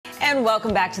And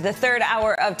welcome back to the third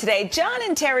hour of today. John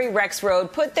and Terry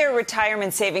Rexroad put their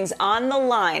retirement savings on the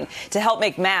line to help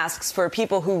make masks for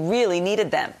people who really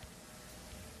needed them.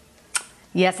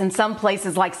 Yes, in some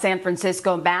places like San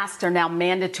Francisco, masks are now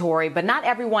mandatory, but not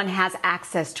everyone has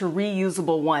access to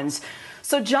reusable ones.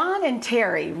 So John and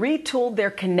Terry retooled their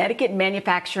Connecticut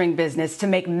manufacturing business to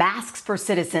make masks for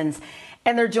citizens,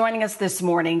 and they're joining us this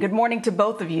morning. Good morning to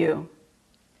both of you.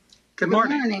 Good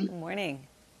morning. Good morning.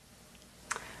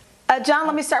 John,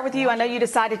 let me start with you. I know you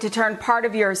decided to turn part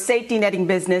of your safety netting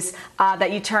business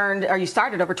that you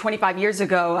started over 25 years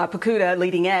ago, Pacuda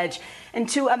Leading Edge,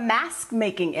 into a mask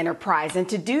making enterprise. And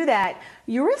to do that,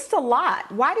 you risked a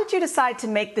lot. Why did you decide to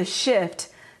make the shift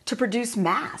to produce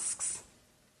masks?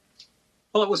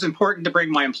 Well, it was important to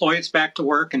bring my employees back to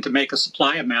work and to make a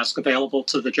supply of masks available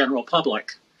to the general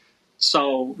public.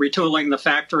 So retooling the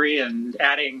factory and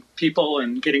adding people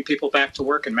and getting people back to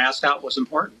work and masked out was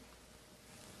important.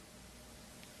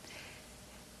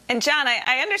 And John,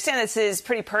 I understand this is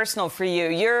pretty personal for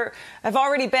you. Have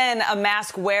already been a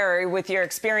mask wearer with your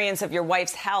experience of your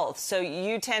wife's health. So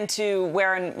you tend to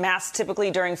wear a mask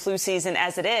typically during flu season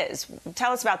as it is.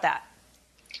 Tell us about that.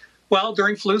 Well,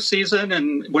 during flu season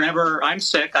and whenever I'm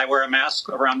sick, I wear a mask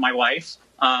around my wife.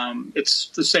 It's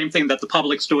the same thing that the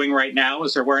public's doing right now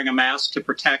is they're wearing a mask to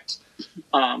protect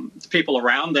the people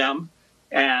around them.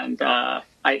 And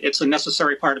it's a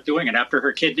necessary part of doing it. After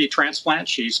her kidney transplant,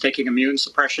 she's taking immune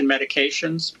suppression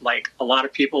medications. Like a lot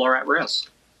of people are at risk.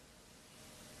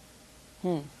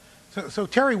 So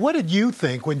Terry, what did you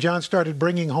think when John started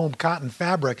bringing home cotton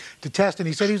fabric to test and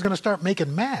he said he was going to start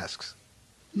making masks?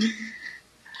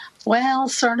 Well,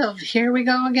 sort of, here we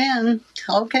go again.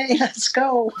 Okay, let's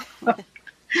go.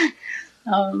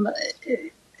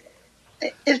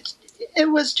 It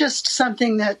was just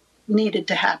something that needed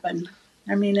to happen.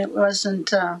 I mean, it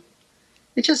wasn't,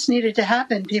 it just needed to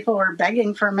happen. People were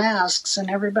begging for masks and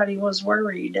everybody was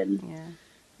worried. And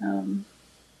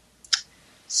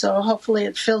so hopefully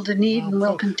it filled a need and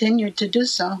will continue to do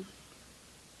so.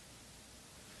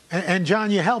 And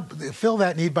John, you helped fill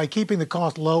that need by keeping the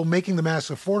cost low, making the masks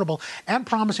affordable, and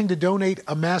promising to donate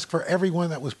a mask for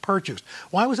everyone that was purchased.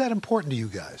 Why was that important to you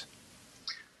guys?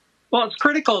 Well, it's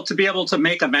critical to be able to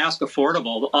make a mask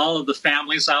affordable. All of the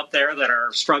families out there that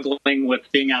are struggling with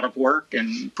being out of work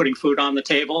and putting food on the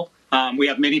table. We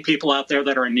have many people out there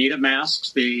that are in need of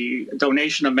masks. The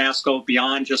donation of masks go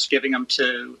beyond just giving them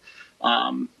to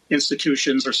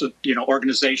institutions or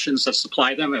organizations that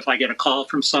supply them. If I get a call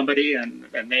from somebody and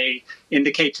they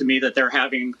indicate to me that they're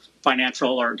having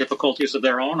financial or difficulties of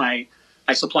their own, I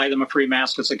supply them a free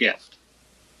mask as a gift.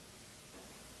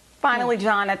 Finally,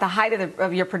 John, at the height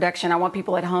of your production, I want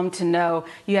people at home to know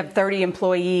you have 30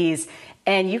 employees,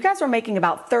 and you guys are making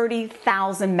about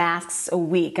 30,000 masks a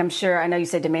week. I know you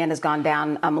said demand has gone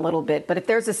down a little bit, but if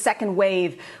there's a second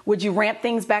wave, would you ramp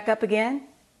things back up again?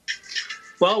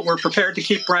 Well, we're prepared to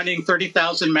keep running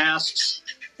 30,000 masks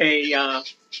a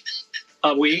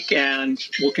week, and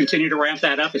we'll continue to ramp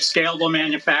that up. It's scalable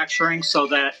manufacturing so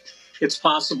that it's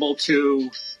possible to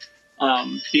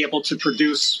be able to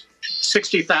produce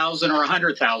 60,000 or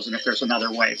 100,000 if there's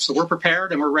another wave. So we're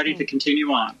prepared and we're ready to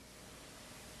continue on.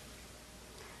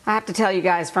 I have to tell you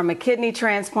guys, from a kidney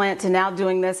transplant to now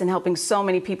doing this and helping so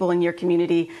many people in your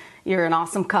community, you're an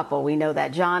awesome couple. We know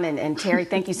that. John and Terry,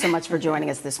 thank you so much for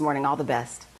joining us this morning. All the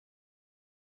best.